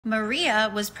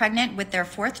Maria was pregnant with their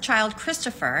fourth child,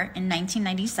 Christopher, in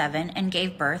 1997 and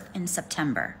gave birth in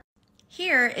September.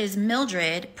 Here is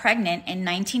Mildred, pregnant in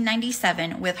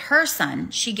 1997 with her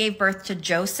son. She gave birth to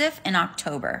Joseph in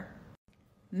October.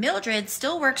 Mildred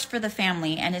still works for the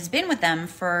family and has been with them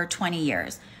for 20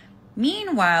 years.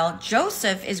 Meanwhile,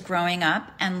 Joseph is growing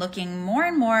up and looking more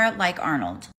and more like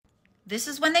Arnold. This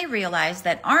is when they realize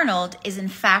that Arnold is in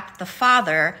fact the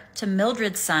father to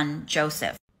Mildred's son,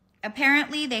 Joseph.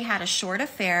 Apparently, they had a short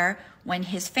affair when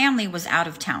his family was out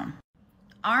of town.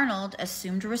 Arnold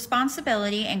assumed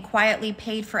responsibility and quietly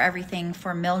paid for everything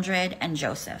for Mildred and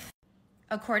Joseph.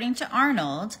 According to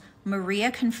Arnold, Maria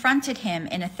confronted him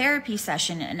in a therapy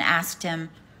session and asked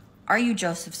him, "Are you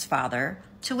Joseph's father?"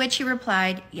 To which he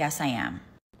replied, "Yes, I am."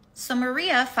 So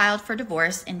Maria filed for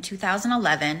divorce in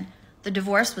 2011. The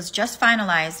divorce was just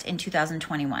finalized in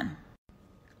 2021.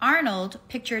 Arnold,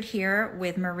 pictured here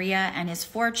with Maria and his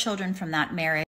 4 children from that marriage,